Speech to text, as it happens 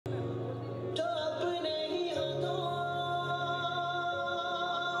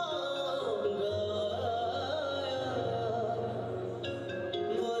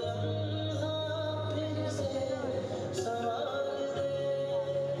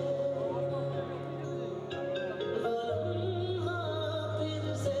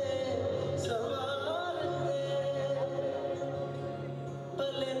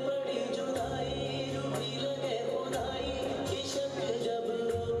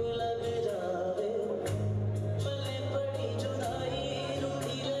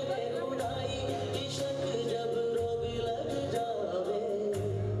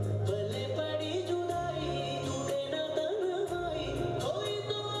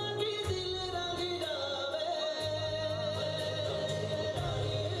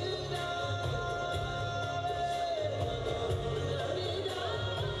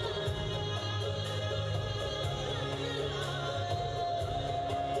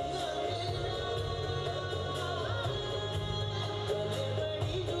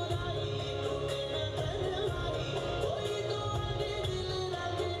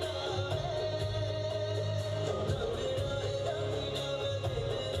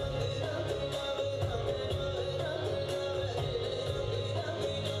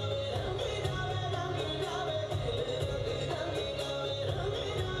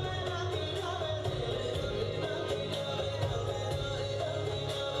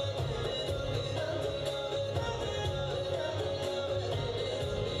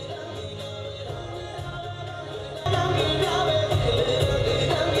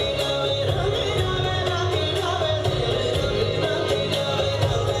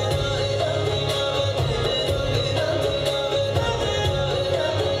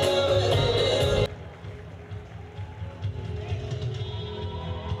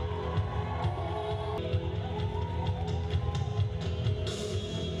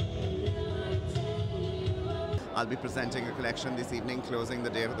I'll be presenting a collection this evening, closing the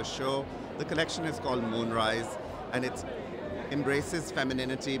day of the show. The collection is called Moonrise, and it embraces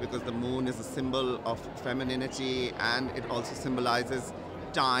femininity because the moon is a symbol of femininity, and it also symbolizes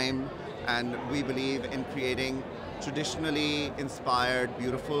time. And we believe in creating traditionally inspired,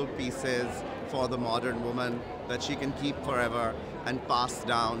 beautiful pieces for the modern woman that she can keep forever and pass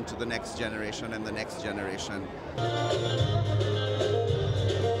down to the next generation and the next generation.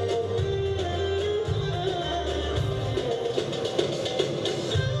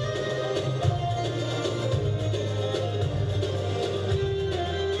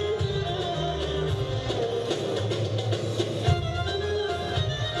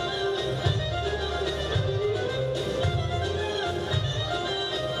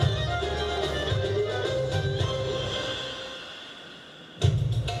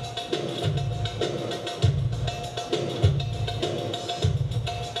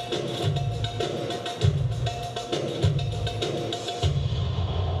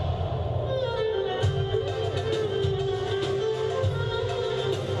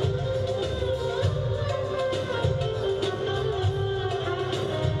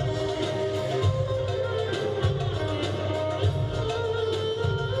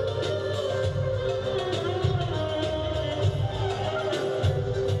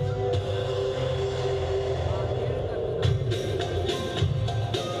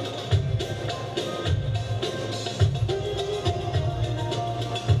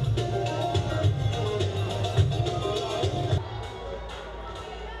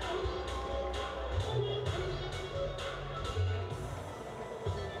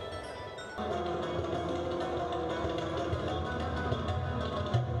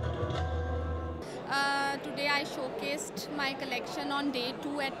 Today I showcased my collection on day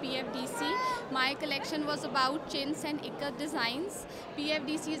 2 at PFDC. My collection was about chintz and ikat designs.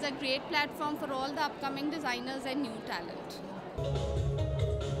 PFDC is a great platform for all the upcoming designers and new talent.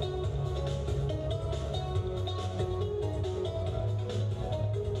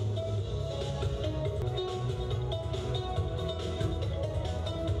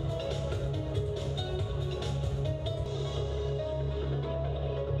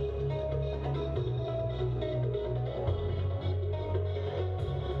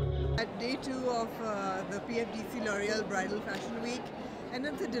 At day 2 of the PFDC L'Oreal Bridal Fashion Week, and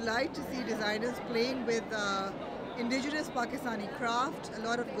it's a delight to see designers playing with indigenous Pakistani craft, a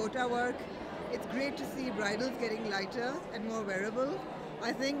lot of gota work. It's great to see bridals getting lighter and more wearable.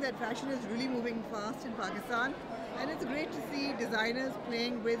 I think that fashion is really moving fast in Pakistan, and it's great to see designers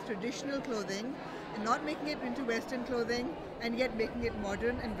playing with traditional clothing and not making it into Western clothing, and yet making it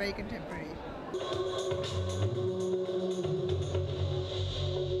modern and very contemporary.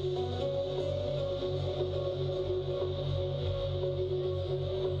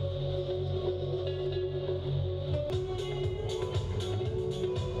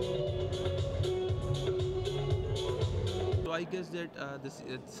 So I guess that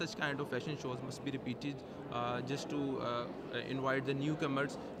such kind of fashion shows must be repeated just to invite the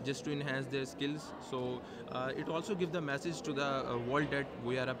newcomers, just to enhance their skills. So it also gives the message to the world that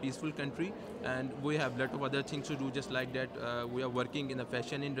we are a peaceful country and we have a lot of other things to do. Just like that, we are working in the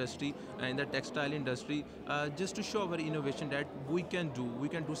fashion industry and in the textile industry, just to show our innovation that we can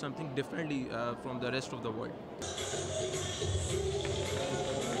do something differently from the rest of the world.